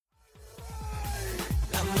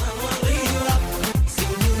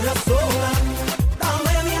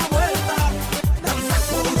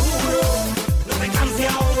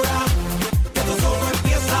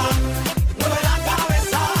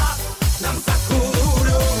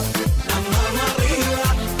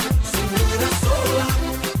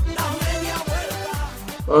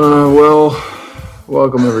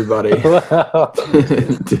Welcome everybody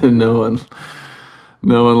to No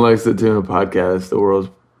One Likes the Tuna podcast, the world's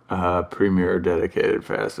premier dedicated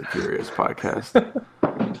Fast and Furious podcast.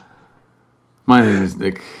 My name is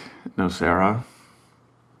Nick Nocera.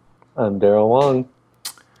 I'm Daryl Wong.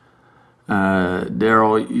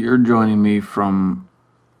 Daryl, you're joining me from.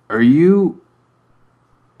 Are you?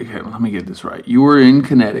 Okay, let me get this right. You were in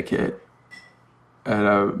Connecticut at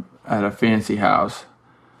a fancy house.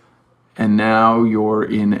 And now you're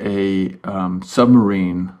in a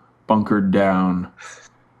submarine bunkered down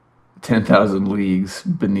 10,000 leagues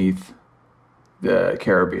beneath the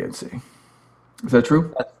Caribbean Sea. Is that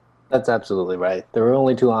true? That's absolutely right. There were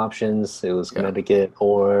only two options. It was Connecticut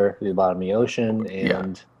or the bottom of the ocean.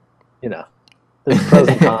 And, there's pros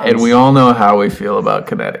and cons. And we all know how we feel about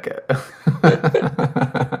Connecticut.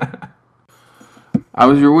 How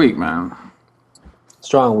was your week, man?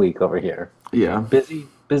 Strong week over here. Yeah.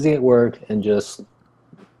 Busy at work and just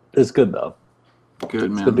it's good though. Good,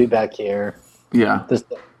 man. It's good to be back here. Yeah.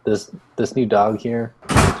 This new dog here,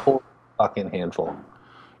 whole fucking handful.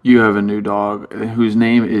 You have a new dog whose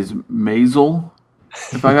name is Maisel,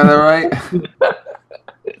 if I got that right.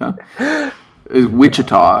 Yeah.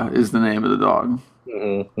 Wichita is the name of the dog.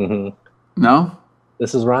 Mm-hmm. No?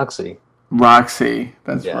 This is Roxy. Roxy.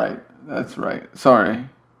 That's right. That's right. Sorry.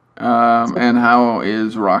 And how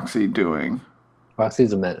is Roxy doing?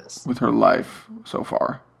 Roxy's a menace. With her life so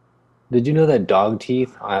far. Did you know that dog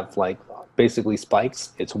teeth have basically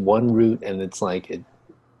spikes? It's one root and it's like a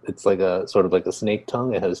sort of like a snake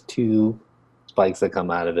tongue. It has two spikes that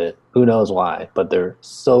come out of it. Who knows why, but they're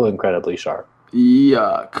so incredibly sharp.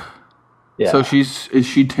 Yuck. Yeah. So is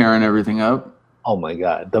she tearing everything up? Oh my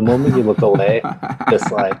god. The moment you look away,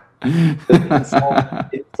 just like the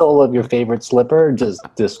insole of your favorite slipper just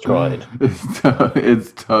destroyed.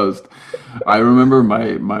 It's toast. I remember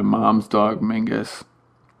my mom's dog, Mingus,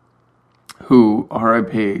 who,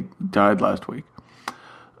 R.I.P., died last week.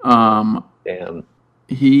 Damn.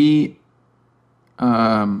 He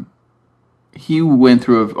went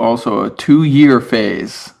through also a 2-year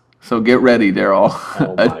phase. So get ready, Daryl.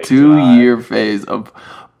 Oh a 2-year phase of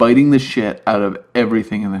biting the shit out of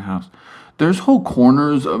everything in the house. There's whole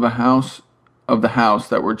corners of the house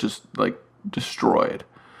that were just like destroyed.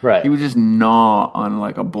 Right. He would just gnaw on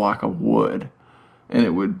like a block of wood, and it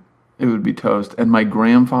would be toast. And my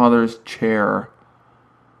grandfather's chair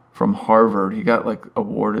from Harvard, he got like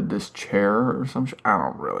awarded this chair or some shit. I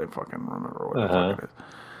don't really fucking remember what the fuck it is.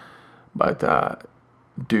 But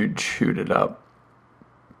dude chewed it up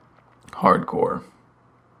hardcore.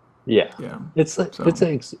 Yeah. It's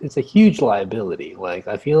a huge liability. Like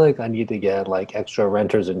I feel like I need to get like extra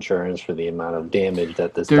renter's insurance for the amount of damage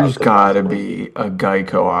that this. There's got to be a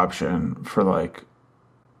Geico option for like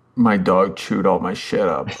my dog chewed all my shit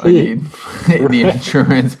up. I need the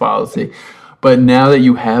insurance policy. But now that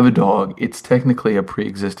you have a dog, it's technically a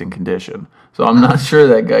pre-existing condition. So I'm not sure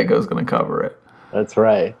that Geico's going to cover it. That's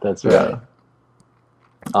right. But yeah.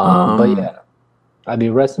 I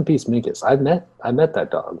mean, rest in peace, Minkus. I met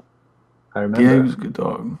that dog. I remember. Yeah, he was a good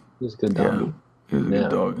dog. He was a good dog. Yeah, he was a good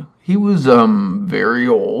dog. He was very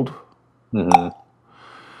old. Mm-hmm.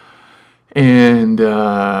 And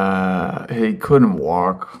he couldn't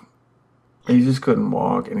walk. He just couldn't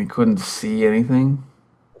walk, and he couldn't see anything.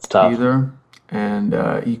 It's tough. Either. And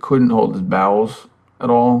he couldn't hold his bowels at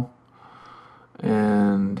all.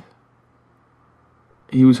 And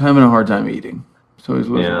he was having a hard time eating. So he was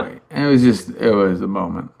losing weight. And it was a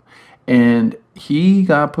moment. And he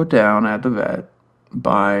got put down at the vet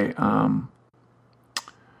by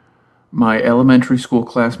my elementary school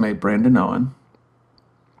classmate, Brandon Owen,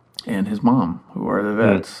 and his mom, who are the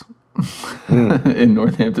vets in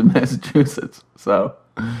Northampton, Massachusetts. So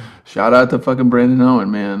shout out to fucking Brandon Owen,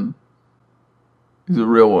 man. He's a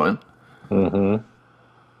real one. Mm-hmm.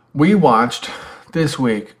 We watched this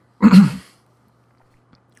week,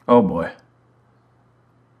 oh boy,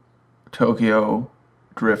 Tokyo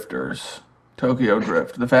Drift,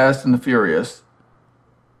 the Fast and the Furious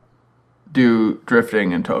do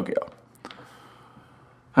drifting in Tokyo.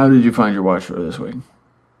 How did you find your watch for this week?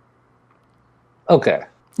 Okay.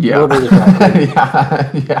 Yeah.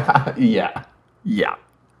 Yeah.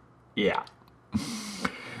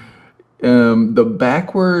 The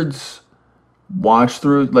backwards watch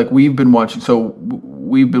through, like we've been watching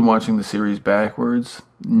the series backwards,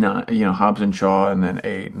 not, Hobbs and Shaw and then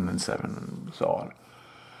 8 and then 7 and so on.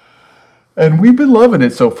 And we've been loving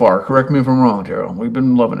it so far. Correct me if I'm wrong, Daryl. We've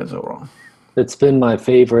been loving it so far. It's been my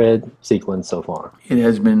favorite sequence so far. It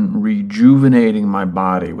has been rejuvenating my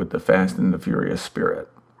body with the Fast and the Furious spirit.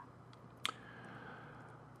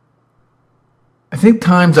 I think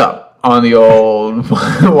time's up. on the old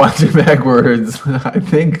watch it backwards. I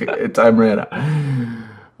think time ran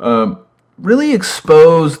out. Really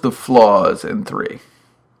exposed the flaws in 3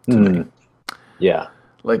 to me. Yeah.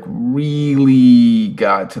 Like really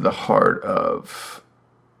got to the heart of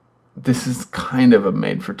this is kind of a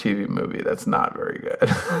made-for-TV movie that's not very good,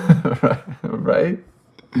 right?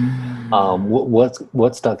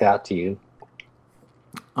 What stuck out to you?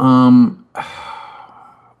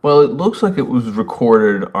 Well, it looks like it was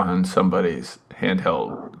recorded on somebody's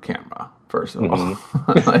handheld camera. First of all,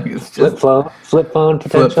 like it's just flip phone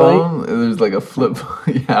potentially. Flip phone. There's like a flip.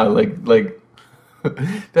 Yeah, like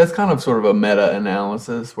that's kind of sort of a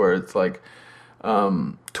meta-analysis where it's like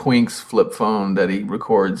Twink's flip phone that he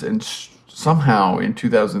records and somehow in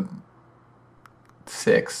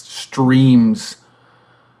 2006 streams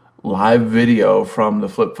live video from the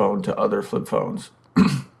flip phone to other flip phones.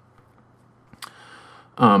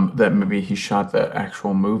 That maybe he shot the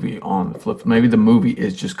actual movie on the flip. Maybe the movie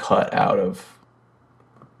is just cut out of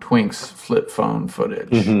Twink's flip phone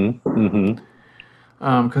footage.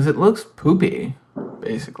 Because it looks poopy,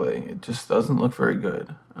 basically. It just doesn't look very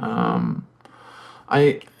good.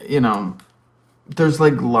 There's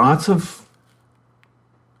like lots of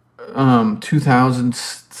 2000s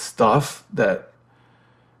stuff that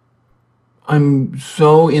I'm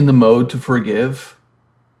so in the mode to forgive.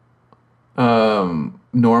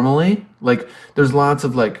 Normally, like there's lots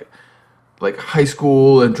of like high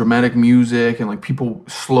school and dramatic music and like people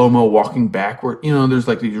slow-mo walking backward, there's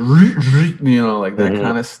like these like that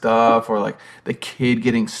kind of stuff, or like the kid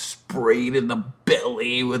getting sprayed in the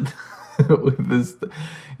belly with with this,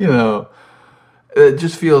 it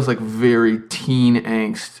just feels like very teen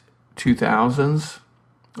angst 2000s,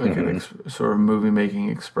 like an sort of movie making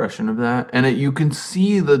expression of that. And you can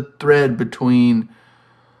see the thread between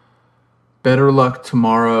Better Luck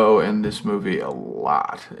Tomorrow and this movie a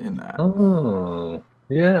lot in that. Oh,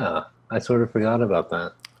 yeah. I sort of forgot about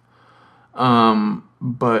that.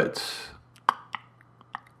 But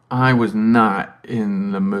I was not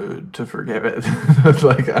in the mood to forgive it.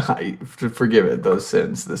 To forgive it, those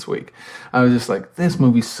sins this week. I was just like, this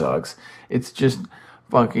movie sucks. It's just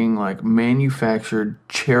fucking like manufactured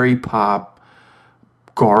cherry pop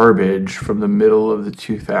garbage from the middle of the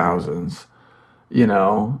 2000s.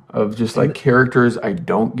 Of just like characters I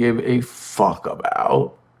don't give a fuck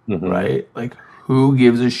about, right? Like, who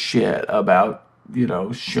gives a shit about,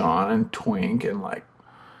 Sean and Twink and like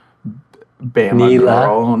Bama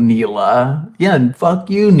girl, Neela. Yeah, and fuck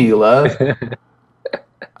you, Neela.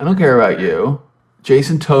 I don't care about you.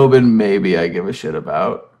 Jason Tobin, maybe I give a shit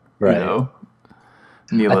about, right?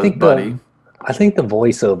 Neela's buddy. I think the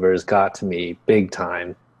voiceovers got to me big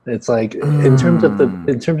time. It's like in terms of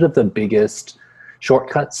the biggest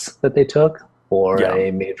shortcuts that they took for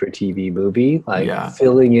a made-for-TV movie, like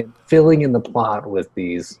filling in the plot with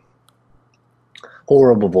these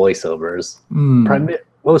horrible voiceovers,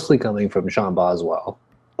 mostly coming from Sean Boswell,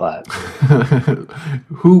 but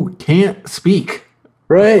who can't speak,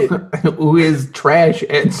 right? Who is trash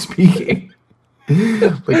at speaking.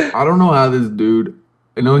 Like, I don't know how this dude.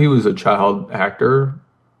 I know he was a child actor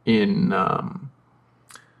in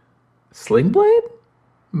Sling Blade,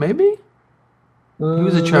 maybe. He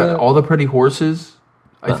was a child. All the Pretty Horses.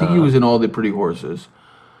 I think he was in All the Pretty Horses.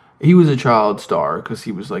 He was a child star because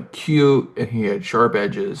he was like cute and he had sharp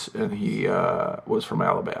edges and he was from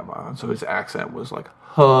Alabama, so his accent was like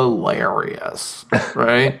hilarious,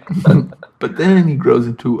 right? But then he grows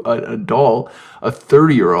into an adult, a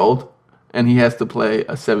 30-year-old, and he has to play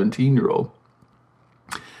a 17-year-old,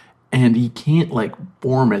 and he can't like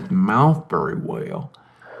form his mouth very well,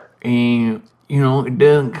 and it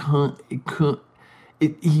doesn't come.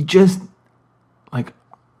 He just like,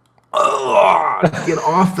 get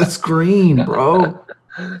off the screen, bro.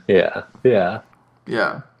 Yeah.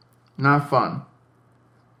 Not fun.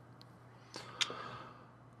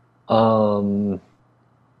 When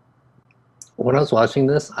I was watching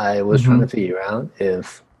this, I was trying to figure out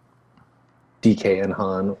if DK and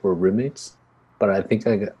Han were roommates, but I don't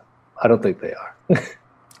think they are.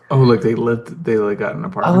 Oh, like they got an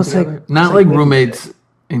apartment together? Not like roommates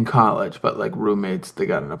in college, but like roommates, they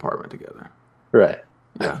got an apartment together. Right.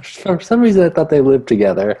 Yeah. For some reason, I thought they lived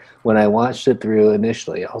together. When I watched it through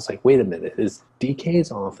initially, I was like, wait a minute, is DK's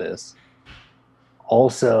office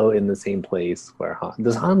also in the same place where Han...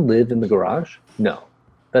 Does Han live in the garage? No.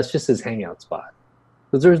 That's just his hangout spot.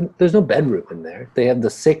 Because there's no bedroom in there. They have the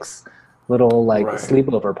 6 little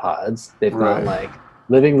sleepover pods. They've got like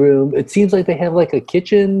living room. It seems like they have like a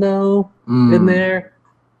kitchen though in there.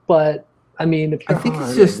 But I mean, if you're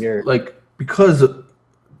it's just like, because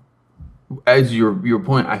as your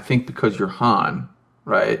point, I think because you're Han,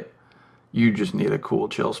 right? You just need a cool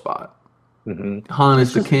chill spot. Hmm. Han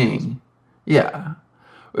is the king. Yeah.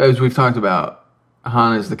 As we've talked about,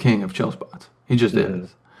 Han is the king of chill spots. He just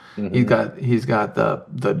is. He's got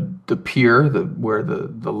the pier, where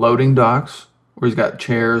the loading docks, where he's got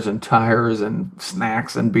chairs and tires and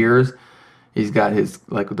snacks and beers. He's got his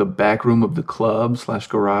like the back room of the club /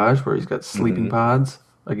 garage where he's got sleeping pods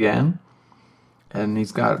again, and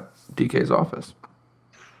he's got DK's office.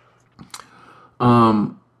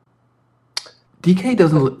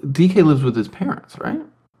 DK lives with his parents, right?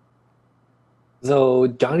 So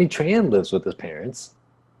Johnny Tran lives with his parents.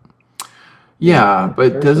 Yeah,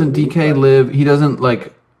 but doesn't DK live? He doesn't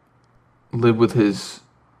like live with his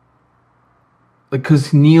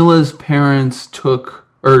because Neela's parents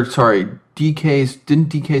DK's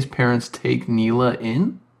parents take Neela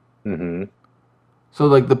in? Mm-hmm. So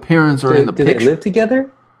like the parents are in the picture. Do they live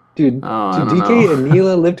together? Dude, do DK and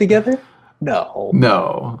Neela live together?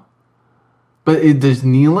 No. But does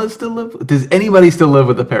Neela still live? Does anybody still live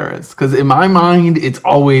with the parents? Because in my mind, it's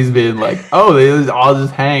always been like, oh, they all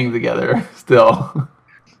just hang together still.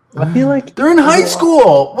 I feel like they're in high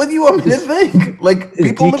school. What do you want me to think? Like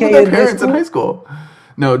people live with their parents in high school.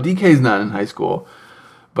 No, DK's not in high school,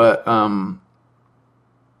 but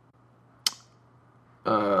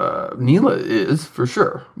Neela is for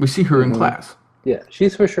sure. We see her in class. Yeah,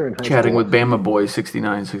 she's for sure in high school. Chatting with Bama Boy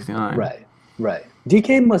 6969. Right.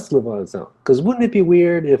 DK must live on his own. Because wouldn't it be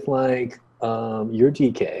weird if, like, you're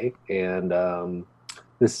DK and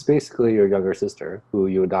this is basically your younger sister who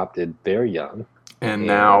you adopted very young. And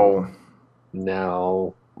now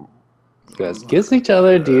you guys kiss each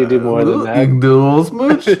other? Do you do more than that? You do a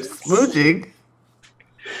little smooching.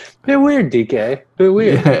 Bit weird, DK. Bit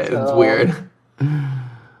weird. Yeah, it's weird.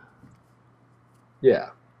 Yeah.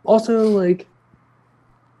 Also, like,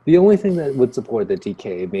 the only thing that would support that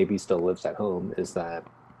DK maybe still lives at home is that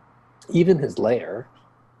even his lair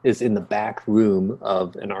is in the back room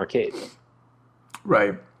of an arcade.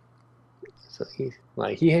 Right. So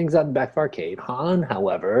he hangs out in the back of arcade. Han,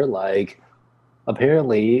 however,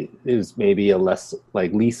 apparently is maybe a less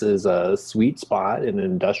leases a sweet spot in an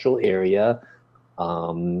industrial area,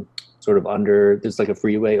 sort of under. There's like a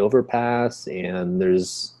freeway overpass, and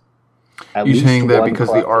there's. You're saying that because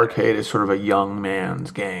the arcade is sort of a young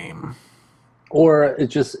man's game, or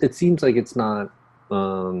it seems like it's not.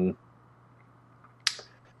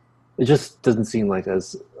 It just doesn't seem like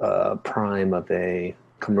as prime of a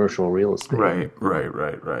commercial real estate. Right.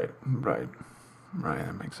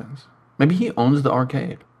 That makes sense. Maybe he owns the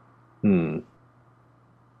arcade.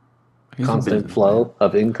 Constant flow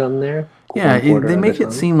of income there. Yeah, they make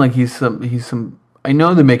it seem like he's some. I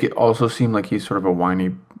know they make it also seem like he's sort of a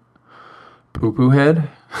whiny poo-poo head,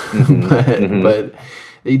 but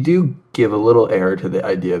they do give a little air to the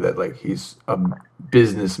idea that like he's a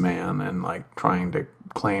businessman and like trying to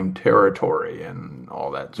claim territory and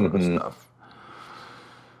all that sort of stuff.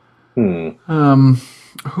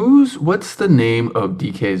 What's the name of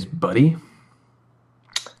DK's buddy?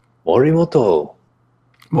 Morimoto.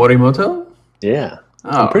 Oh, Yeah,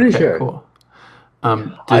 I'm pretty sure. Cool.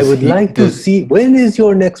 I would like to see, when is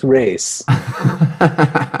your next race?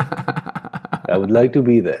 I would like to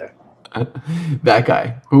be there. That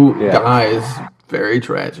guy who dies very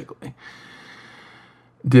tragically.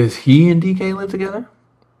 Does he and DK live together?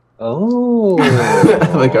 Oh.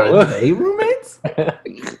 Like, are they roommates?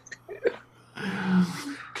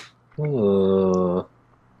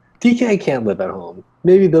 DK can't live at home.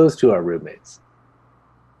 Maybe those two are roommates.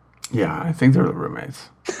 Yeah, I think they're the roommates.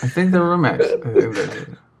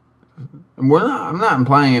 I'm not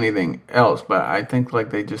implying anything else, but I think like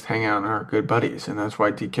they just hang out and are good buddies, and that's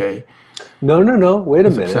why DK. No. Wait a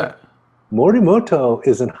minute. Upset. Morimoto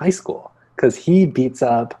is in high school because he beats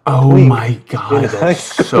up. Oh Twink my god,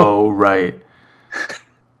 that's so right.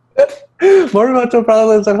 Morimoto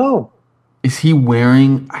probably lives at home. Is he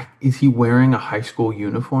wearing a high school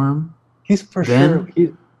uniform? He's for sure.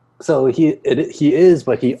 He is,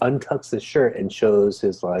 but he untucks his shirt and shows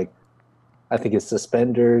his I think his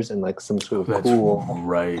suspenders and like some sort of cool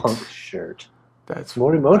punk shirt. That's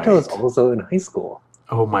Morimoto is also in high school.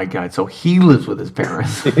 Oh my god! So he lives with his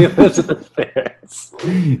parents. He lives with his parents.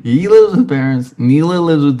 He lives with parents. Neela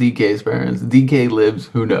lives with DK's parents. DK lives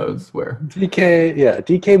who knows where.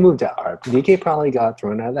 DK moved out. DK probably got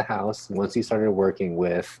thrown out of the house once he started working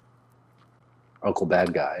with Uncle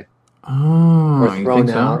Bad Guy. Oh, or thrown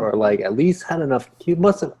out, or at least had enough. He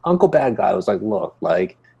must have. Uncle Bad Guy was like, look,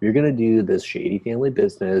 you're gonna do this shady family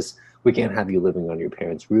business. We can't have you living on your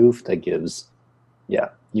parents' roof. That gives, you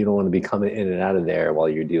don't want to be coming in and out of there while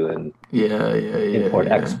you're doing import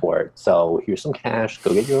export. So here's some cash.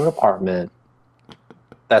 Go get your own apartment.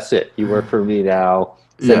 That's it. You work for me now.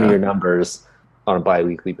 Send me Yeah. your numbers on a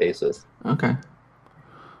bi-weekly basis. Okay.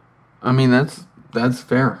 I mean, that's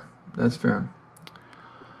fair. That's fair.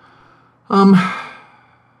 Um,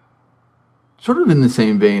 sort of in the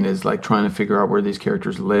same vein as like trying to figure out where these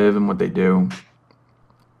characters live and what they do.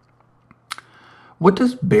 What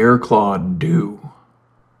does Bear Claw do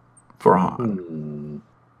for Han?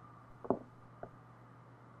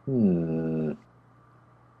 I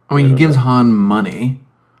mean, he gives Han money.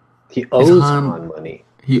 He owes Han money.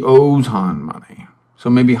 He owes Han money. So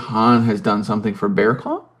maybe Han has done something for Bear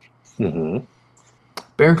Claw? Mm-hmm.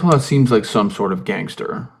 Bear Claw seems like some sort of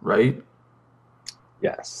gangster, right?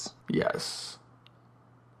 Yes. Yes.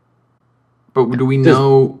 But do we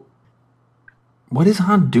know... What is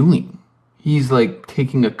Han doing? He's like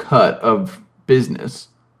taking a cut of business.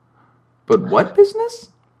 But what business?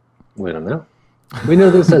 We don't know. We know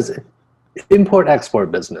this as import-export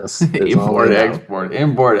business. Import-export.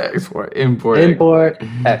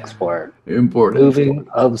 Moving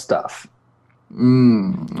of stuff. Okay.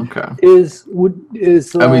 I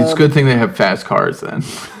mean, it's a good thing they have fast cars then.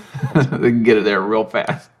 They can get it there real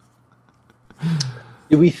fast.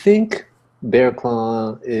 Do we think Bear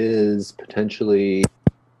Claw is potentially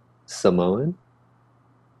Samoan?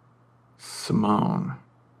 Samoan.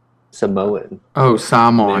 Oh,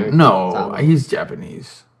 Samoan. No, Samoan. He's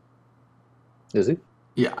Japanese. Is he?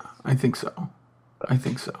 Yeah, I think so.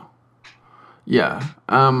 Yeah.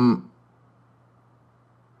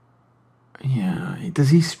 Yeah. Does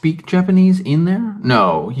he speak Japanese in there?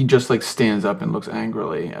 No, he just like stands up and looks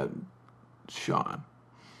angrily at Sean.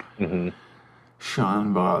 Mm-hmm.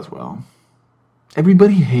 Sean Boswell.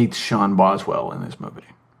 Everybody hates Sean Boswell in this movie.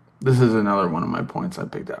 This is another one of my points I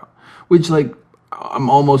picked out. Which, like, I'm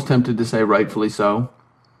almost tempted to say rightfully so.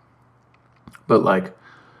 But, like,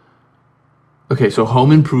 okay, so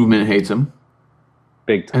Home Improvement hates him.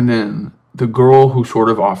 Big time. And then the girl who sort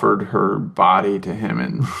of offered her body to him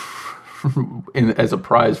and as a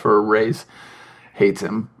prize for a race hates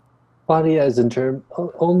him. Body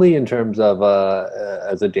only in terms of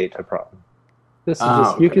as a data problem. This is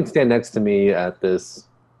just, okay. You can stand next to me at this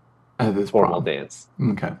formal dance.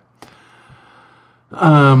 Okay.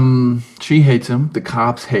 She hates him. The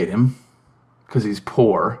cops hate him because he's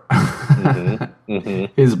poor. Mm-hmm.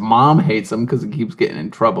 Mm-hmm. His mom hates him because he keeps getting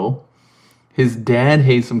in trouble. His dad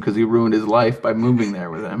hates him because he ruined his life by moving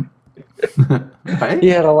there with him. Right? He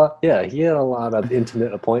had a lot of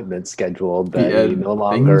intimate appointments scheduled that he no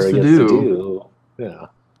longer gets to do. Yeah.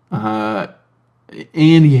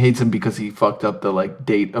 And he hates him because he fucked up the like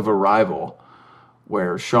date of arrival,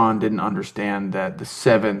 where Sean didn't understand that the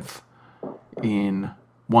 7th in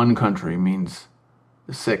one country means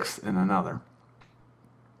the 6th in another.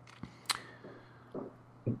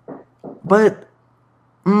 But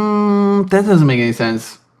that doesn't make any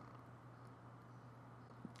sense.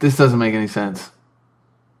 This doesn't make any sense.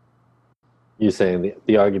 You're saying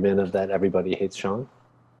the argument of that everybody hates Sean?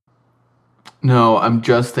 No, I'm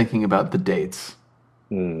just thinking about the dates.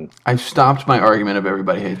 I've stopped my argument of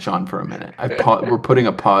everybody hates Sean for a minute. We're putting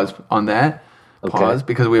a pause on that. Okay. Pause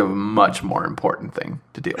because we have a much more important thing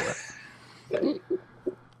to deal with.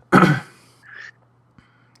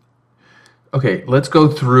 Okay, let's go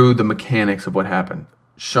through the mechanics of what happened.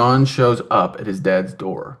 Sean shows up at his dad's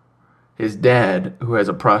door. His dad, who has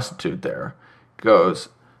a prostitute there, goes,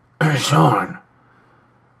 "Hey, Sean,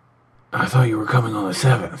 I thought you were coming on the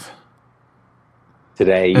 7th.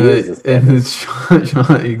 Today is the 7th. And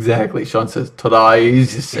Sean, exactly. Sean says, today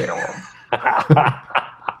is the 7th.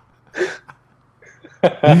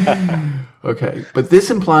 Okay, but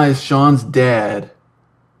this implies Sean's dad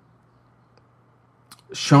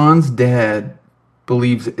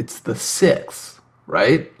believes it's the 6th,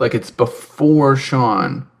 right? Like it's before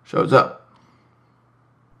Sean shows up.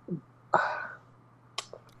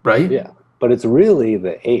 Right? Yeah, but it's really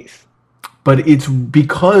the 8th. But it's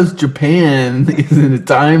because Japan is in a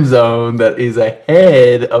time zone that is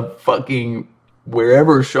ahead of fucking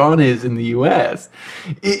wherever Sean is in the U.S.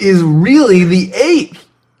 It is really the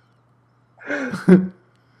 8th.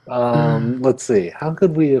 Let's see. How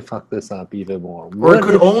could we have fucked this up even more? Or it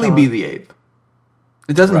could only be the 8th.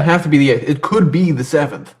 It doesn't have to be the 8th. It could be the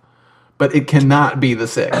 7th. But it cannot be the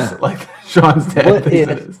 6th. Like Sean's dad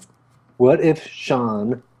thinks it is. What if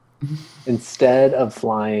Sean, instead of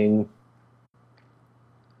flying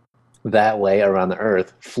that way around the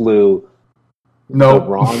Earth, flew the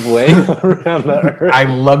wrong way around the Earth? I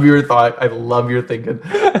love your thought. I love your thinking.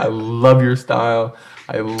 I love your style.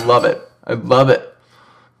 I love it.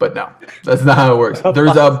 But no, that's not how it works.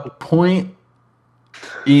 There's a point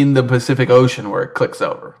in the Pacific Ocean where it clicks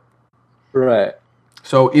over. Right.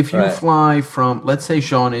 So if you Right. fly from, let's say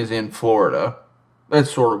Sean is in Florida,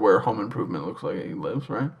 that's sort of where Home Improvement looks like he lives,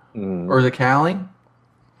 right? Mm. Or is it Cali?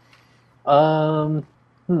 Um,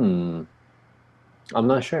 hmm. I'm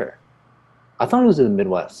not sure. I thought it was in the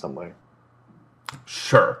Midwest somewhere.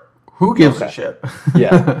 Sure. Who gives a Okay. shit?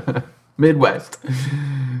 Yeah. Midwest.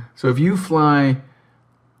 So if you fly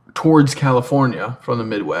towards California from the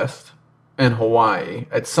Midwest and Hawaii,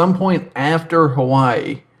 at some point after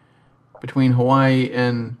Hawaii, between Hawaii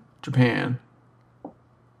and Japan,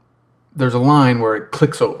 there's a line where it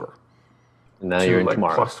clicks over Now to you're in like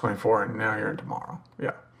tomorrow. plus 24, and now you're in tomorrow.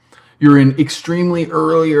 Yeah. You're in extremely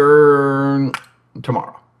earlier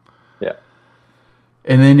tomorrow. Yeah.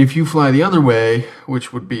 And then if you fly the other way,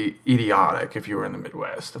 which would be idiotic if you were in the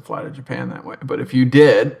Midwest to fly to Japan that way. But if you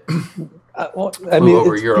did, Well, flew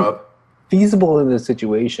over Europe. feasible in this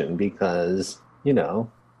situation because,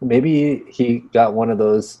 maybe he got one of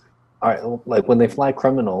those. All right, like when they fly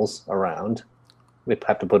criminals around, they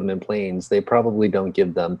have to put them in planes. They probably don't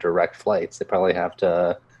give them direct flights. They probably have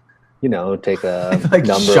to, take a Like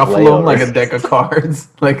number shuffle of them like layovers. a deck of cards.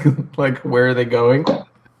 like where are they going?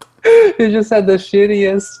 He just had the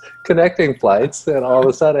shittiest connecting flights, and all of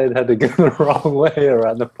a sudden had to go the wrong way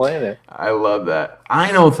around the planet. I love that.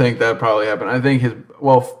 I don't think that probably happened. I think his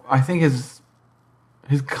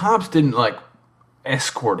cops didn't like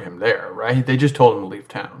escort him there, right? They just told him to leave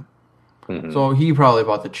town. Mhm. So he probably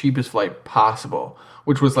bought the cheapest flight possible,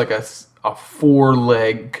 which was like a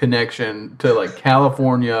 4-leg connection to like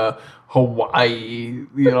California, Hawaii,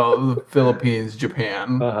 the Philippines,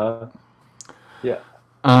 Japan. Uh-huh. Yeah.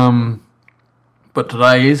 But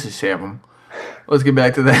today is the 7th. Let's get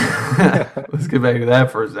back to that. Let's get back to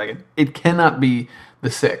that for a second. It cannot be the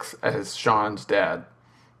 6th, as Sean's dad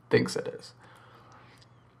thinks it is.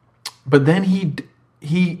 But then it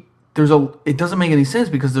doesn't make any sense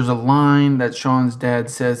because there's a line that Sean's dad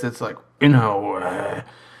says that's like, there's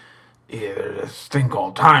this thing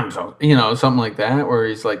called time zone, something like that, where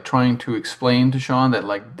he's like trying to explain to Sean that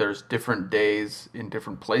like there's different days in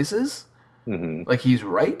different places. Mhm. Like he's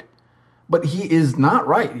right, but he is not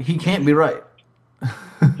right. He can't be right.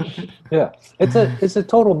 Yeah, it's a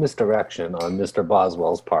total misdirection on Mr.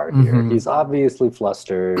 Boswell's part here. Mhm. He's obviously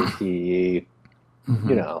flustered. He,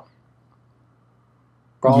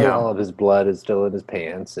 probably Yeah. all of his blood is still in his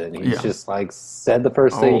pants, and he's Yeah. just like said the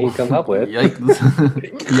first thing he come up with.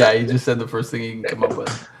 Yikes. Yeah, he just said the first thing he can come up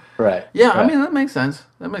with. Right. Yeah, I right. mean that makes sense.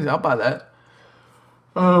 I'll buy that.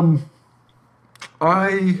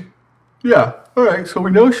 Yeah. All right. So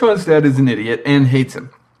we know Sean's dad is an idiot and hates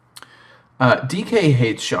him. DK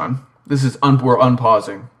hates Sean. This is we're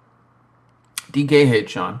unpausing. DK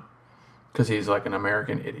hates Sean because he's like an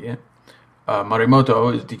American idiot.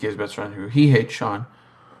 Marimoto is DK's best friend who he hates Sean.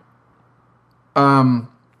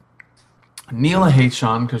 Neela hates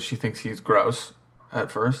Sean because she thinks he's gross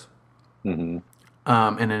at first. Mm-hmm.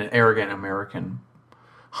 And an arrogant American.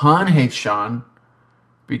 Han hates Sean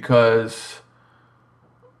because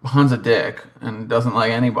Han's a dick and doesn't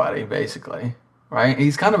like anybody, basically. Right?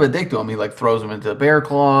 He's kind of a dick to him. He like throws him into the bear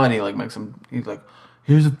claw and he like makes him. He's like,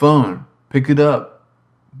 "Here's a phone. Pick it up.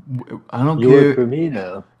 I don't You care. work for me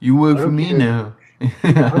now. You work I for don't me care. now."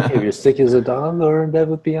 I don't care if you're sick as a dog or in bed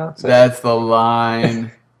with Beyonce. That's the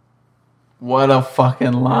line. What a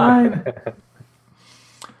fucking line.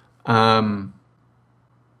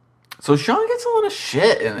 So Sean gets a lot of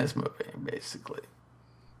shit in this movie, basically.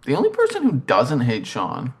 The only person who doesn't hate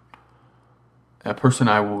Sean, a person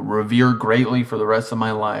I will revere greatly for the rest of my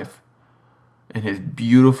life, and his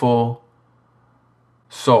beautiful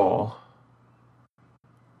soul,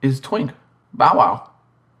 is Twink. Bow Wow.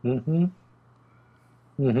 Mm-hmm.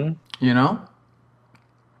 Mm-hmm. You know?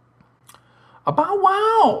 A Bow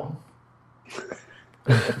Wow.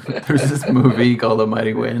 There's this movie called A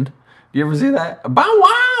Mighty Wind. You ever see that? A Bow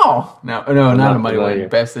Wow! No, not not A Mighty familiar.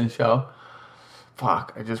 Wind. Best in Show.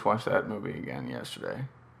 Fuck, I just watched that movie again yesterday.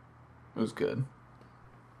 It was good.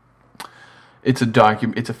 It's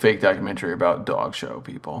a fake documentary about dog show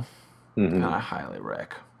people. Mm-hmm. And I highly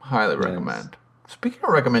recommend. Speaking of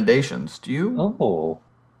recommendations, do you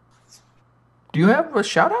have a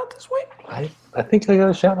shout out this week? I think I got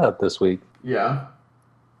a shout out this week. Yeah.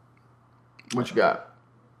 What you got?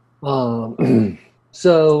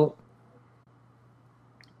 So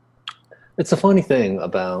it's a funny thing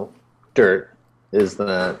about dirt is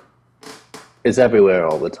that it's everywhere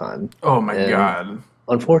all the time. Oh my And god.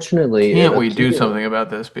 Unfortunately, Can't we do something about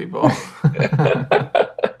this, people?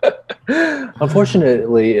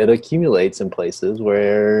 Unfortunately, it accumulates in places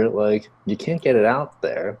where like you can't get it out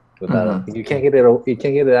there without you can't get it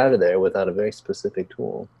out of there without a very specific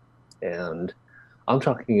tool. And I'm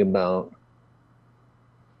talking about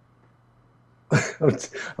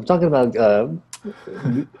I'm talking about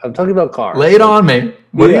I'm talking about cars. Lay it on me.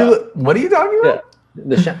 What Yeah. are you talking Yeah. about?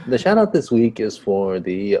 The shout out this week is for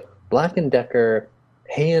the Black & Decker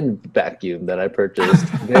hand vacuum that I purchased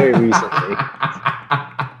very recently.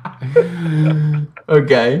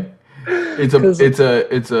 Okay. It's 'Cause- a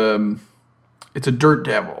Dirt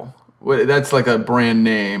Devil. That's like a brand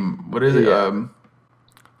name. What is it? Yeah.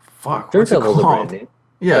 Fuck. Dirt What's it Devil's a called? brand name.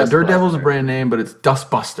 Yeah, Dirt Devil's a Dustbuster. brand name, but it's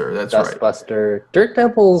Dustbuster. That's right. Dustbuster. Dirt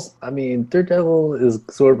Devils, I mean, Dirt Devil is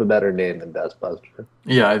sort of a better name than Dustbuster.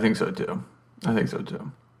 Yeah, I think so too.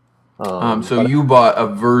 So But you bought a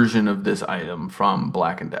version of this item from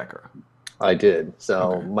Black & Decker. I did. So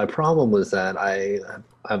Okay. my problem was that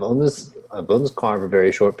I've owned this car for a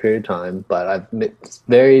very short period of time, but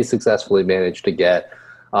very successfully managed to get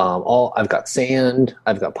I've got sand,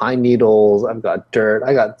 I've got pine needles, I've got dirt,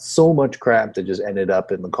 I got so much crap that just ended up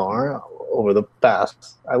in the car over the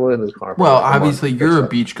past. I was in this car. For Well, like a month obviously, or you're so. a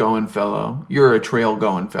beach going fellow. You're a trail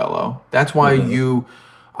going fellow. That's why Mhm. you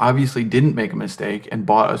obviously didn't make a mistake and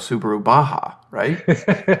bought a Subaru Baja, right?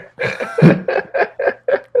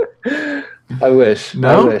 I wish.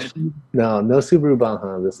 No? I wish. No Subaru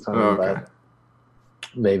Baja this time, Okay. but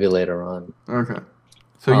maybe later on. Okay.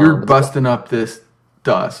 So you're but the- busting up this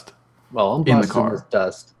dust. Well, I'm In the busting car. this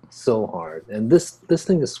dust so hard, and this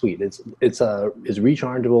thing is sweet. It's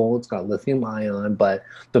rechargeable. It's got lithium ion, but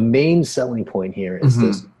the main selling point here is Mhm.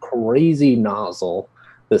 this crazy nozzle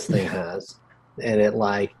this thing has, and it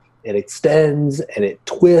extends and it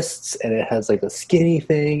twists and it has like a skinny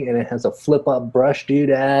thing and it has a flip up brush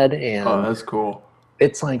doodad and Oh, that's cool.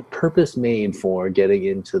 it's like purpose made for getting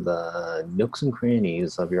into the nooks and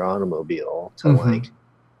crannies of your automobile to Mhm. like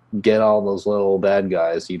get all those little bad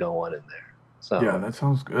guys you don't want in there. So Yeah, that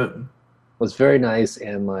sounds good. it was very nice,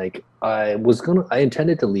 and like I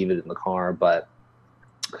intended to leave it in the car, but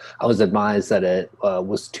I was advised that it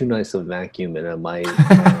was too nice of a vacuum and it might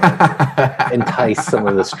entice some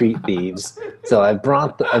of the street thieves. So I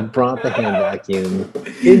brought the hand vacuum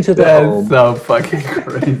into the That's home. so fucking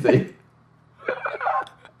crazy.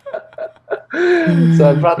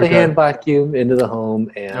 So I brought the Okay. hand vacuum into the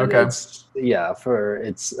home, and Okay. it's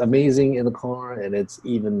amazing in the car, and it's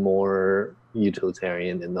even more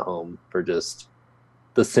utilitarian in the home for just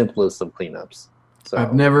the simplest of cleanups. So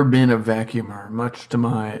I've never been a vacuumer, much to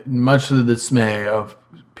the dismay of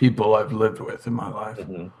people I've lived with in my life.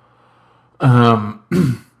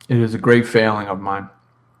 Mhm. It is a great failing of mine.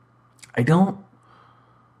 I don't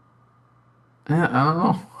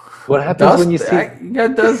know. What happens when you see? You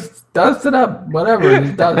got dust it up, whatever.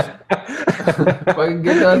 It's dust. Fucking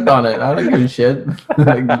get dust on it. I don't give a shit.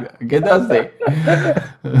 Get dusty.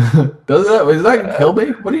 Does that kill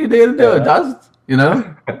me? What are you going to do? Yeah. Dust? You know?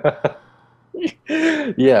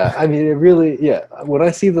 Yeah, I mean, it really. Yeah, when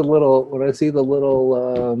I see the little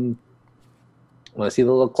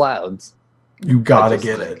clouds, You gotta just,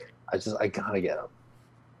 get like, it. I gotta get them.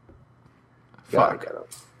 Fuck. Gotta get 'em.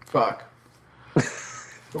 Fuck.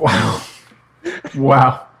 Wow.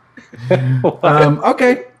 Wow.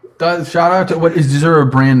 Okay. Shout out to is there a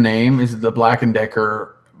brand name? Is it the Black &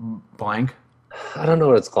 Decker blank? I don't know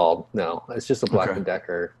what it's called. No, it's just a Black Okay. &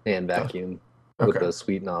 Decker hand vacuum with Okay. the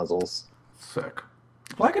sweet nozzles. Sick.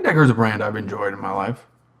 Black & Decker is a brand I've enjoyed in my life.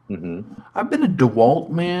 Hmm. I've been a DeWalt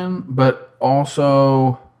man, but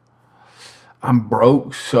also I'm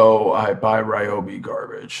broke, so I buy Ryobi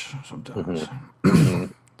garbage sometimes.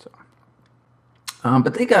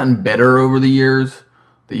 But they've gotten better over the years.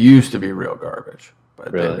 They used to be real garbage,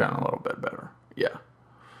 but Really? they've gotten a little bit better. Yeah.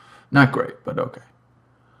 Not great, but okay.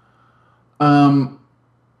 I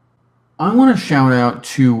want to shout out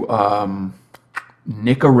to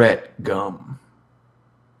Nicorette gum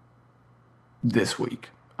this week.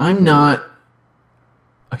 I'm not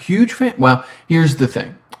a huge fan. Well, here's the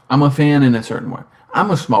thing. I'm a fan in a certain way.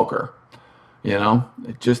 I'm a smoker. You know,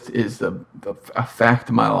 it just is a fact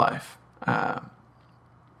of my life.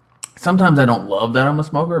 Sometimes I don't love that I'm a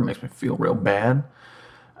smoker. It makes me feel real bad.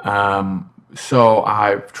 So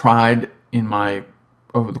I've tried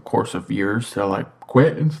over the course of years to like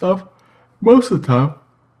quit and stuff. Most of the time,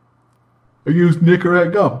 I use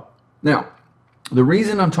Nicorette gum. Now, the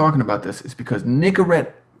reason I'm talking about this is because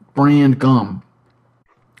Nicorette brand gum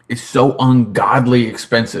is so ungodly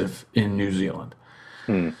expensive in New Zealand.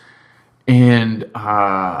 And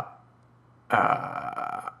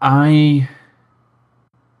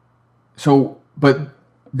but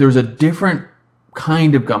there's a different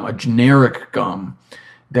kind of gum, a generic gum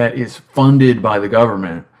that is funded by the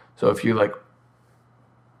government. So if you like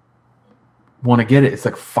want to get it, it's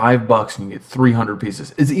like $5 and you get 300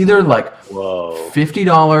 pieces. It's either like Whoa.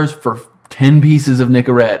 $50 for 10 pieces of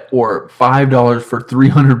Nicorette or $5 for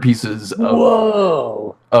 300 pieces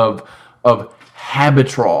Whoa. of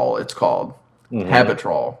Habitrol, it's called.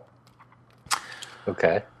 Habitrol.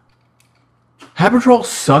 Okay. Habitrol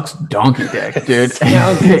sucks donkey dick, dude.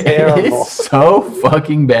 Sounds terrible. It's so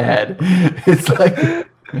fucking bad. It's like,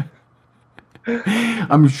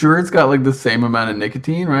 I'm sure it's got like the same amount of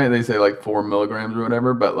nicotine, right? They say like 4 milligrams or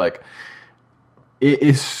whatever, but like it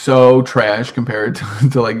is so trash compared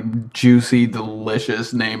to like juicy,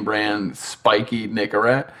 delicious name brand spiky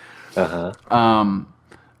Nicorette.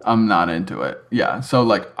 I'm not into it. Yeah, so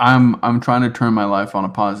like I'm trying to turn my life on a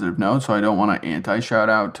positive note, so I don't want to anti-shout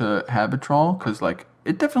out to Habitrol because like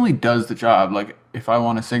it definitely does the job. Like if I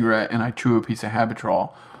want a cigarette and I chew a piece of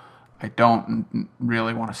Habitrol, I don't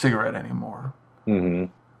really want a cigarette anymore.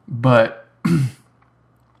 But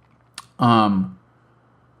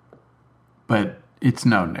but it's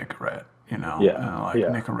no Nicorette, you know.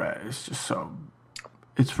 Nicorette is just so.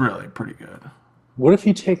 It's really pretty good. What if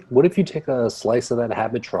you take a slice of that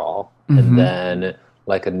Habitrol and then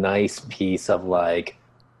like a nice piece of like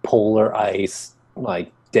Polar Ice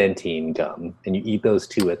like dentine gum, and you eat those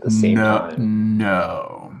two at the same time?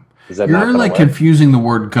 No. Is that You're like confusing the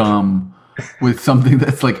word gum with something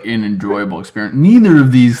that's like an enjoyable experience. Neither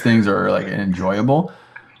of these things are like enjoyable.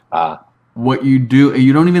 What you do,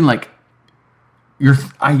 you don't even like.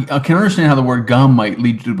 I can understand how the word gum might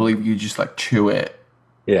lead you to believe you just like chew it.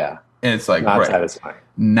 Yeah. And it's like not satisfying.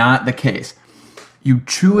 Not the case. You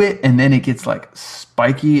chew it and then it gets like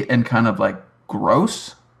spiky and kind of like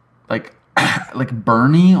gross, like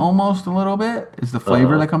burny almost a little bit is the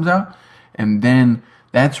flavor that comes out, and then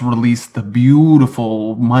that's released the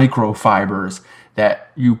beautiful microfibers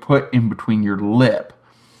that you put in between your lip.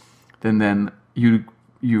 Then you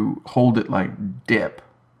hold it like dip,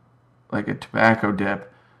 like a tobacco dip.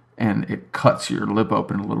 And it cuts your lip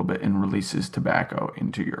open a little bit and releases tobacco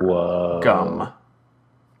into your gum.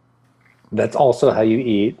 That's also how you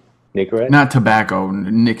eat Nicorette? Not tobacco,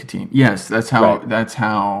 nicotine. Yes, that's how. Right. That's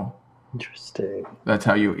how. Interesting. That's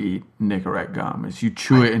how you eat Nicorette gum. Is you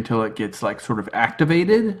chew it until it gets like sort of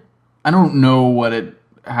activated. I don't know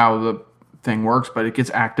how the thing works, but it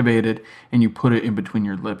gets activated, and you put it in between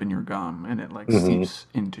your lip and your gum, and it like seeps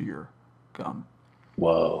into your gum.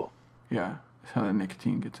 Whoa. Yeah. How the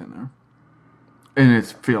nicotine gets in there, and it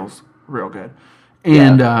feels real good.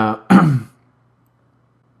 And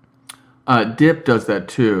dip does that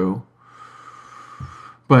too,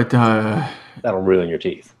 but that'll ruin your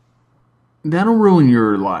teeth. That'll ruin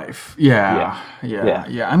your life. Yeah.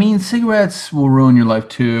 I mean, cigarettes will ruin your life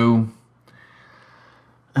too.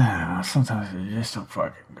 Sometimes they're just so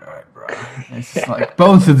fucking good, bro. It's just like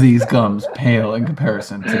both of these gums pale in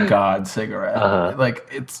comparison to God's cigarette. Like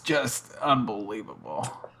it's just unbelievable.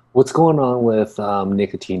 What's going on with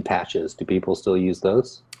nicotine patches? Do people still use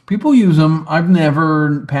those? People use them. I've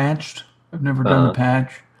never patched. I've never done the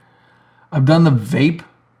patch. I've done the vape,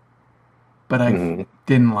 but I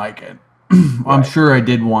didn't like it. I'm sure I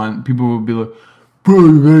did one. People would be like, "Bro,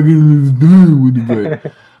 you gotta get in this day with the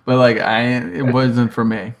vape." But like it wasn't for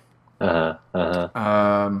me.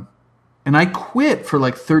 And I quit for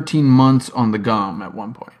like 13 months on the gum at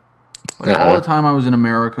one point. Like all the time I was in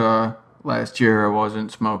America last year, I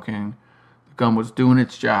wasn't smoking. The gum was doing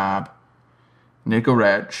its job.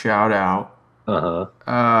 Nicorette, shout out.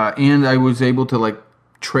 And I was able to like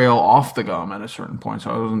trail off the gum at a certain point, so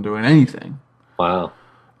I wasn't doing anything. Wow.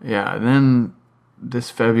 Yeah, and then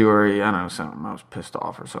this February, I don't know, something, I was pissed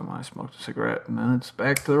off or something. I smoked a cigarette, and then it's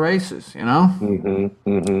back to the races, you know?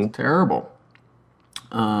 It's terrible.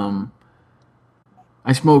 I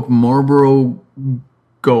smoke Marlboro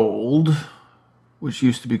Gold, which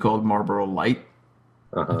used to be called Marlboro Light,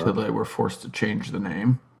 until they were forced to change the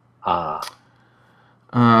name. Because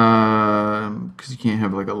you can't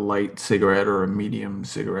have like a light cigarette or a medium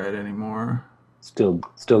cigarette anymore. Still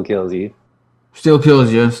kills you. Still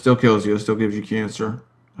kills you. Still gives you cancer,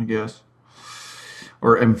 I guess.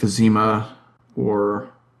 Or emphysema, or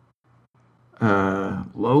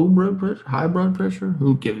low blood pressure, high blood pressure.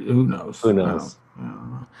 Who knows? Who knows? I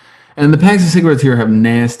don't know. And the packs of cigarettes here have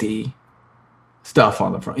nasty stuff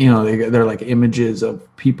on the front. You know, they're like images of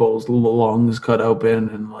people's lungs cut open,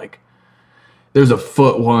 and like there's a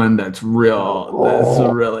foot one that's real.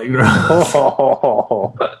 That's really gross.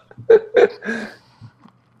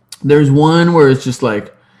 There's one where it's just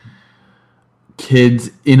like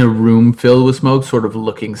kids in a room filled with smoke, sort of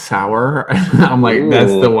looking sour. I'm like,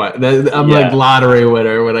 that's the one. I'm like lottery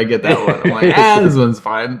winner when I get that one. I'm like, this one's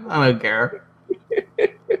fine. I don't care.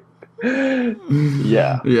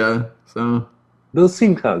 Yeah. So those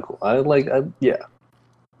seem kind of cool.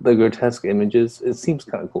 The grotesque images. It seems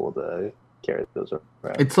kind of cool to carry those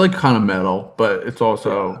around. It's like kind of metal, but it's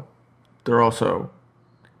also they're also.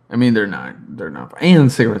 I mean, they're not.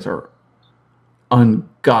 And cigarettes are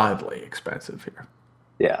ungodly expensive here.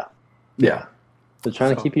 Yeah. Yeah. They're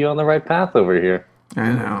trying to keep you on the right path over here.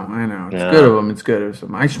 I know. It's good of them. It's good of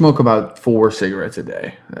them. I smoke about 4 cigarettes a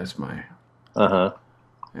day. That's my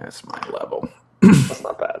That's my level. That's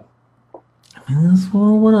not bad. That's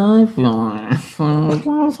what I feel like. It's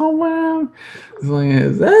not so bad. It's like,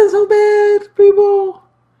 is that so bad, people?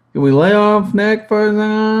 Can we lay off neck for a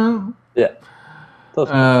second? Yeah.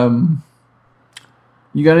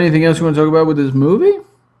 You got anything else you want to talk about with this movie?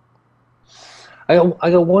 I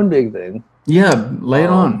got one big thing. Yeah, lay it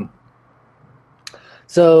on.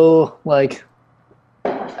 So, like,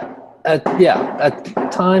 at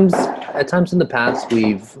times in the past,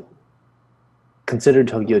 we've considered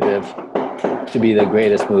Tokyo Drift to be the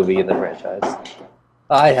greatest movie in the franchise.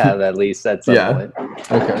 I have, at least at some point.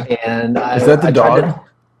 Okay. And is that the dog?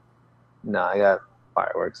 No, I got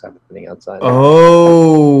fireworks happening outside.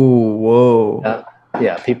 Oh, whoa.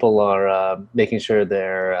 Yeah, people are making sure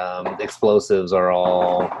their explosives are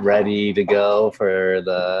all ready to go for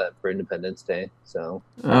Independence Day. So.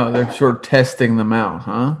 Oh, they're sort of testing them out,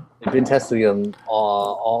 huh? They've been testing them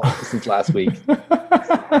all since last week.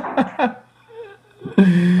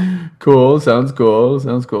 Cool. Sounds cool.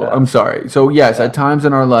 I'm sorry. So yes, at times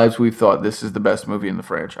in our lives we've thought this is the best movie in the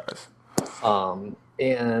franchise.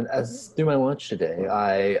 And as through my watch today,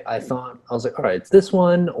 I thought, I was like, all right, it's this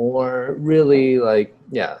one or really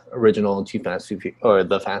original Too Fast or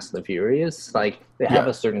The Fast and the Furious. Like they have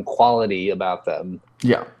a certain quality about them.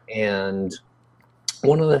 Yeah. And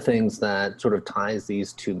one of the things that sort of ties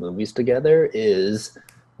these two movies together is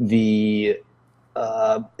it's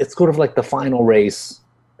sort of like the final race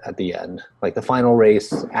at the end, like the final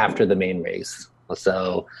race after the main race.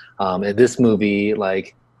 So in this movie,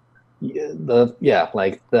 like the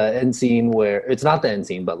end scene where it's not the end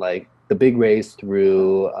scene, but like the big race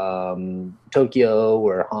through Tokyo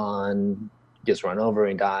where Han gets run over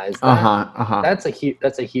and dies. That's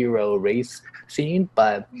a hero race scene,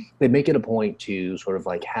 but they make it a point to sort of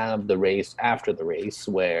like have the race after the race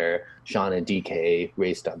where Sean and DK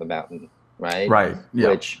race down the mountain, right? Right. Yeah.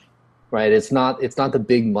 Which, right, it's not the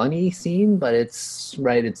big money scene, but it's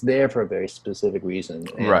there for a very specific reason.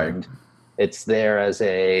 And right. It's there as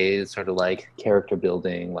a sort of like character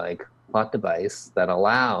building, like plot device that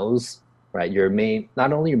allows, right,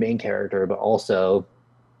 not only your main character, but also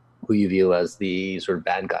who you view as the sort of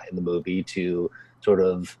bad guy in the movie to sort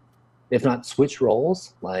of, if not switch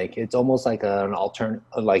roles, like it's almost like an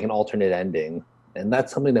alternate ending. And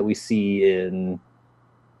that's something that we see in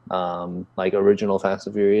like original Fast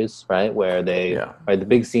and Furious, right? Where right, the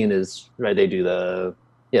big scene is, right, they do the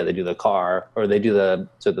car, or they do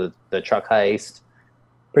the truck heist.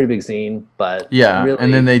 Pretty big scene, but really,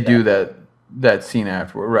 and then they do that scene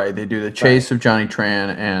afterward, right? They do the chase of Johnny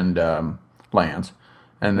Tran and Lance,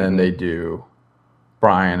 and then they do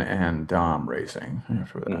Brian and Dom racing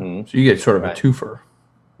after that. Mm-hmm. So you get sort of a twofer.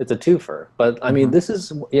 It's a twofer, but I mean, I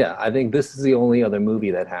think this is the only other movie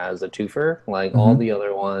that has a twofer. Like all the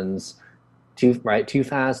other ones, Too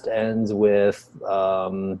Fast ends with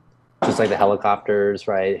just like the helicopters,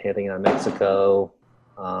 right, hitting on Mexico.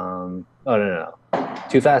 No.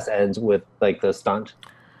 Too Fast ends with like the stunt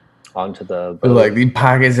onto the boat. Like the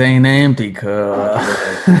pockets ain't empty, cuz.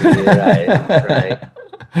 right.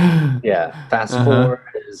 Yeah. Fast Forward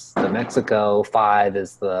is the Mexico. 5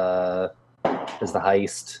 is the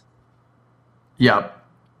heist. Yep.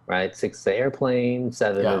 Right. 6 is the airplane.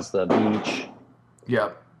 7 is the beach.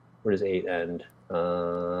 Yep. Where does 8 end?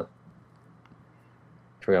 I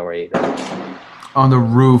forgot where 8 ends. On the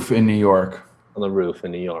roof in New York. On the roof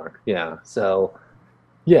in New York. Yeah. So,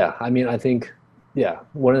 yeah. I mean, I think,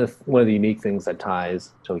 one of the unique things that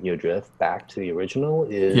ties Tokyo Drift back to the original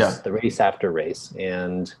is the race after race,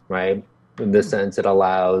 and right, in this sense, it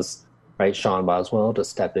allows, right, Sean Boswell to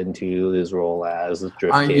step into his role as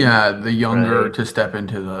Drift King. The younger to step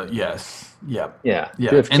into the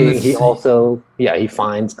Drift King. He also he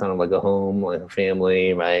finds kind of like a home, like a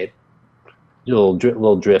family, right?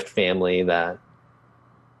 Little Drift family that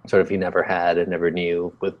sort of he never had and never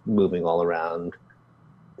knew, with moving all around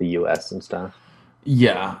the U.S. and stuff.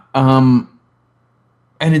 Yeah. And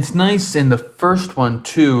it's nice in the first one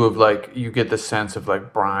too, of like you get the sense of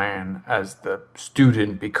like Brian as the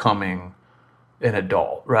student becoming an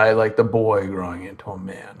adult, right? Like the boy growing into a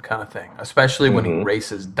man kind of thing, especially when he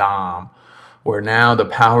races Dom, where now the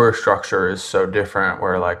power structure is so different,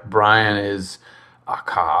 where like Brian is a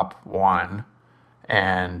cop,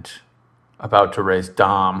 and about to race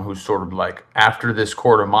Dom, who's sort of like, after this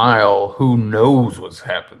quarter mile, who knows what's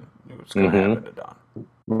what's going to happen to Don.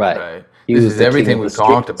 Right. Right. He This was is the king everything of we've the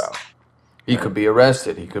talked streets. about. He could be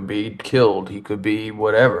arrested. He could be killed. He could be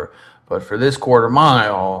whatever. But for this quarter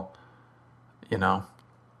mile, you know,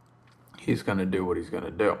 he's going to do what he's going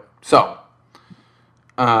to do. So,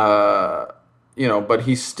 you know, but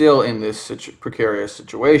he's still in this precarious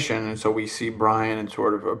situation. And so we see Brian in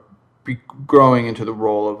sort of growing into the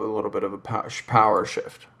role of a little bit of a power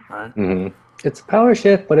shift, right? Mm-hmm. It's a power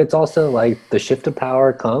shift, but it's also like the shift of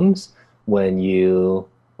power comes when you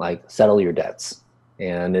like settle your debts.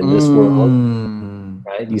 And in this world,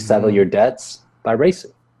 right, you settle your debts by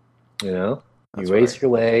racing. You know, That's you race right. your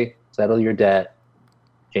way, settle your debt,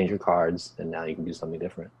 change your cards, and now you can do something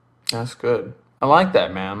different. That's good. I like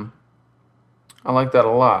that, man. I like that a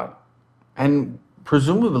lot. And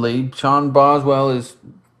presumably, Sean Boswell is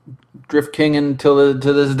drift kinging to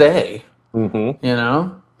this day. Mm-hmm. You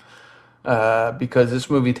know, because this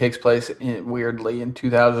movie takes place weirdly in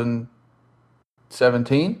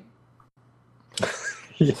 2017.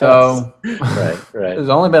 Yes. So right. It's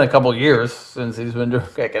only been a couple years since he's been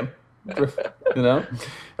drift kicking. You know,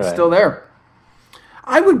 it's still there.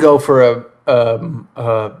 I would go for a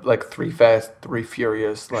like Three Fast, Three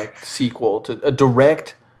Furious like sequel to a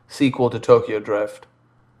direct sequel to Tokyo Drift.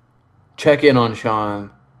 Check in on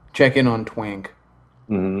Sean. Check in on Twink.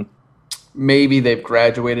 Mm-hmm. Maybe they've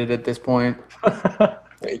graduated at this point.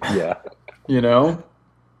 Yeah. You know?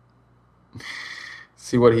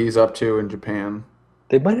 See what he's up to in Japan.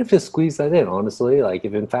 They might have just squeezed that in, honestly. Like,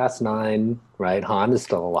 if in Fast 9, right, Han is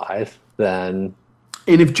still alive, then...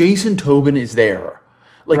 And if Jason Tobin is there,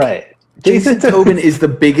 like, right. Jason Tobin is the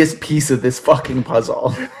biggest piece of this fucking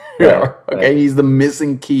puzzle. Right. Okay? He's the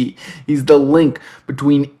missing key. He's the link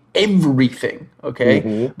between everything, okay?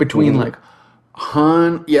 Mm-hmm. Between, like,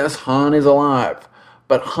 Han, yes, Han is alive,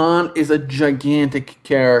 but Han is a gigantic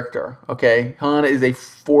character, okay? Han is a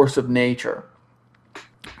force of nature.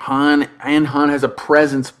 Han has a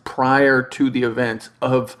presence prior to the events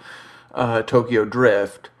of Tokyo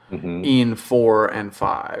Drift in 4 and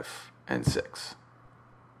 5 and 6.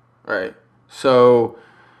 Right? So,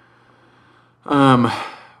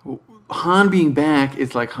 Han being back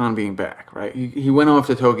is like Han being back, right? He went off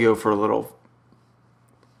to Tokyo for a little,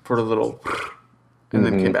 and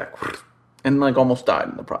then came back, and like almost died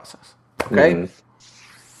in the process. Okay?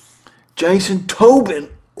 Jason Tobin,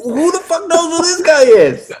 who the fuck knows who this guy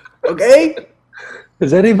is? Okay?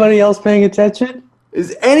 Is anybody else paying attention?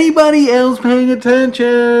 Is anybody else paying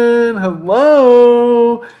attention?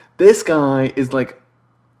 Hello? This guy is like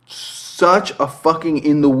such a fucking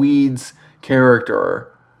in the weeds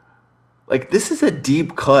character. Like, this is a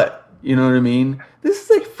deep cut. You know what I mean? This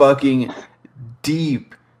is a fucking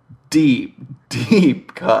deep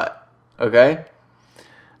cut. Okay?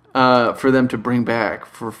 For them to bring back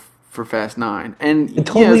for Fast 9. And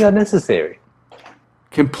totally unnecessary.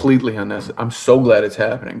 Completely unnecessary. I'm so glad it's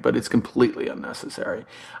happening, but it's completely unnecessary.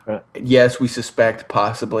 Right. Yes, we suspect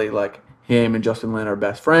possibly like him and Justin Lin are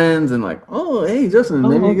best friends, and like, oh, hey, Justin,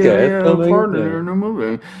 maybe you get a partner in a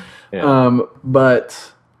movie. Yeah.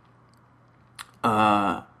 But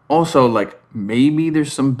also, like, maybe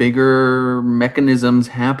there's some bigger mechanisms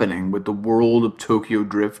happening with the world of Tokyo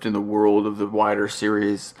Drift and the world of the wider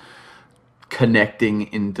series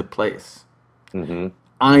connecting into place. Mm-hmm.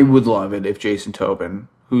 I would love it if Jason Tobin,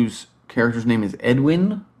 whose character's name is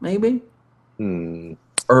Edwin, maybe?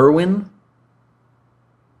 Erwin?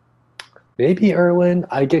 Maybe Erwin.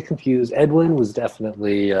 I get confused. Edwin was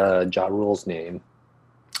definitely Ja Rule's name.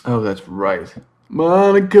 Oh, that's right.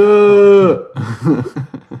 Monica!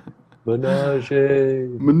 Menage!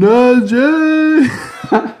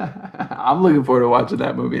 I'm looking forward to watching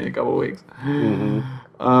that movie in a couple weeks.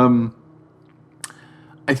 Mm-hmm.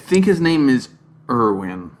 I think his name is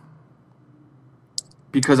Erwin.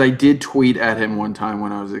 Because I did tweet at him one time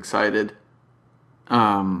when I was excited.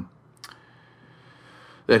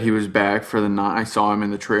 That he was back for the night. I saw him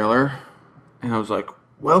in the trailer. And I was like,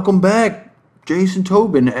 welcome back, Jason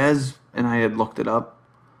Tobin, and I had looked it up.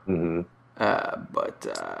 Mm-hmm. But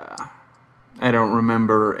I don't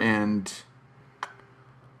remember, and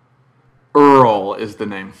Earl is the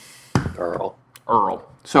name. Earl.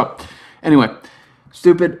 So, anyway,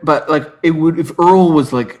 stupid, but like it would if Earl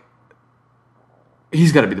was like,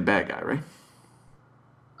 he's got to be the bad guy, right?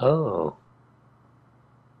 Oh.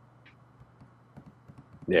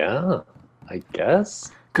 Yeah, I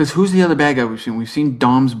guess. Because who's the other bad guy we've seen? We've seen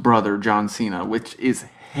Dom's brother, John Cena, which is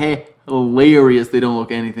hilarious. They don't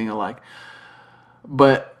look anything alike.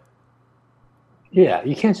 But yeah,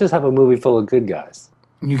 you can't just have a movie full of good guys.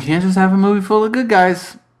 You can't just have a movie full of good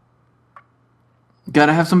guys.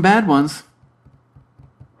 Gotta have some bad ones.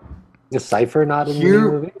 Is Cypher not in the new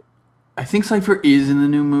movie? I think Cypher is in the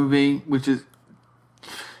new movie, which is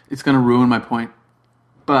it's going to ruin my point.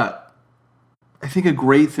 But I think a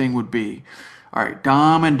great thing would be, all right,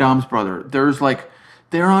 Dom and Dom's brother.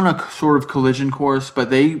 They're on a sort of collision course,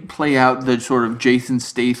 but they play out the sort of Jason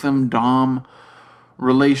Statham Dom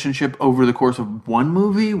relationship over the course of one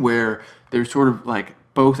movie, where they're sort of like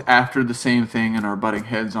both after the same thing and are butting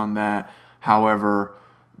heads on that. However,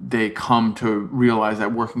 they come to realize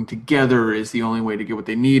that working together is the only way to get what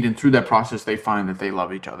they need, and through that process, they find that they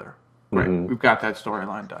love each other. Right? We've got that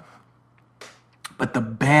storyline done. But the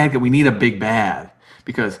bad guy, we need a big bad,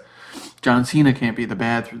 because John Cena can't be the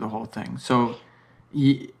bad through the whole thing. So,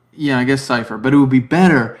 yeah, I guess Cypher. But it would be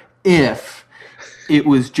better if it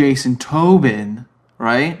was Jason Tobin,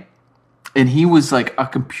 right? And he was like a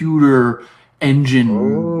computer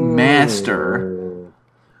engine master.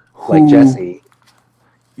 Like Jesse.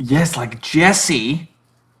 Yes, like Jesse.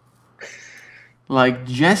 Like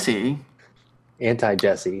Jesse.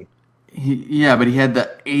 Anti-Jesse. Yeah, but he had the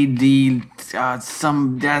AD,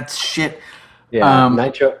 that shit. Yeah,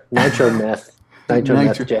 nitro meth. Nitro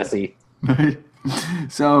meth Jesse.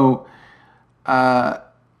 So, yeah,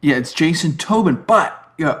 it's Jason Tobin,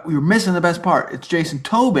 but we were missing the best part. It's Jason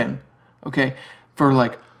Tobin, okay, for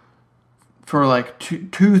like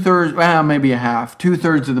two-thirds, well, maybe a half,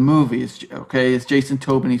 2/3 of the movie is okay. It's Jason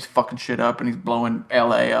Tobin. He's fucking shit up and he's blowing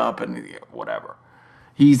LA up and whatever.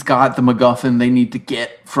 He's got the MacGuffin they need to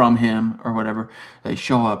get from him or whatever. They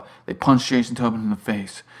show up. They punch Jason Tobin in the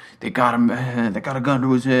face. They got him. They got a gun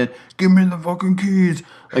to his head. Give me the fucking keys,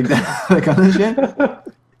 like that, that kind of shit.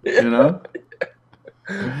 You know.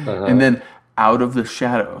 And then out of the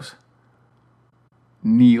shadows,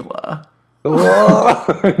 Neela,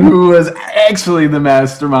 who was actually the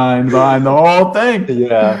mastermind behind the whole thing.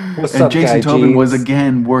 Yeah. What's and up, Jason guy Tobin Jeans? was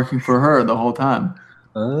again working for her the whole time.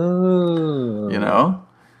 Oh. You know?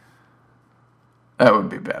 That would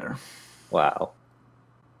be better. Wow.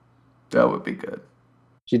 That would be good.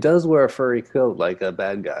 She does wear a furry coat like a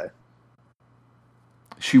bad guy.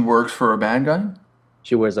 She works for a bad guy?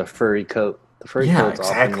 She wears a furry coat. The furry coats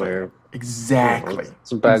often wear... Exactly.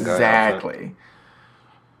 It's a bad guy. Exactly.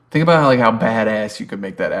 Think about how badass you could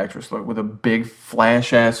make that actress look with a big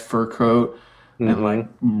flash-ass fur coat and like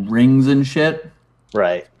rings and shit.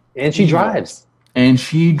 Right. And she drives. And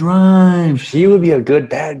she drives. She would be a good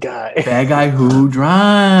bad guy. Bad guy who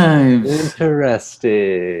drives.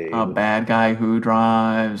 Interesting. A bad guy who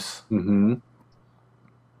drives. Mm-hmm.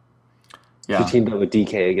 Yeah. She teamed up with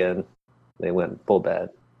DK again. They went full bad.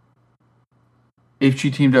 If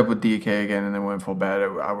she teamed up with DK again and then went full bad,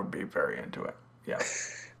 I would be very into it. Yeah.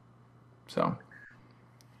 So.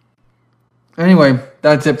 Anyway,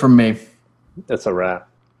 that's it from me. That's a wrap.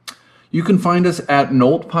 You can find us at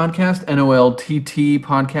Nolt Podcast, NOLTT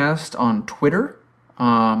Podcast on Twitter.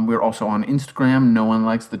 We're also on Instagram, No One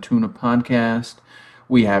Likes the Tuna Podcast.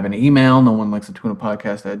 We have an email, No One Likes the Tuna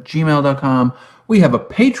Podcast at gmail.com. We have a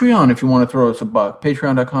Patreon if you want to throw us a buck,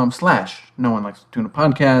 patreon.com/No One Likes the Tuna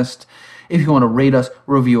Podcast. If you want to rate us,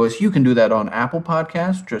 review us, you can do that on Apple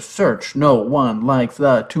Podcasts. Just search No One Likes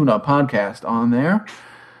the Tuna Podcast on there.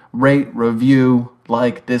 Rate, review,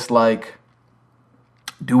 like, dislike.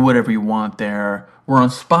 Do whatever you want there. We're on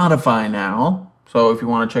Spotify now. So if you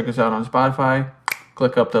want to check us out on Spotify,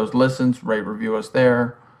 click up those listens, rate, review us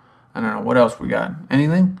there. I don't know. What else we got?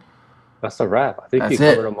 Anything? That's a wrap. I think That's you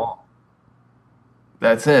covered it. them all.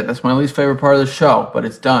 That's it. That's my least favorite part of the show, but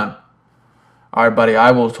it's done. All right, buddy.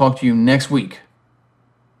 I will talk to you next week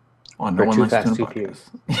on No One Likes the Tuna Podcast.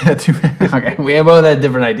 Yeah, too fast. Okay. We both had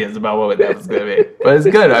different ideas about what that was going to be. But it's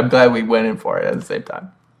good. I'm glad we went in for it at the same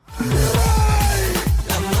time.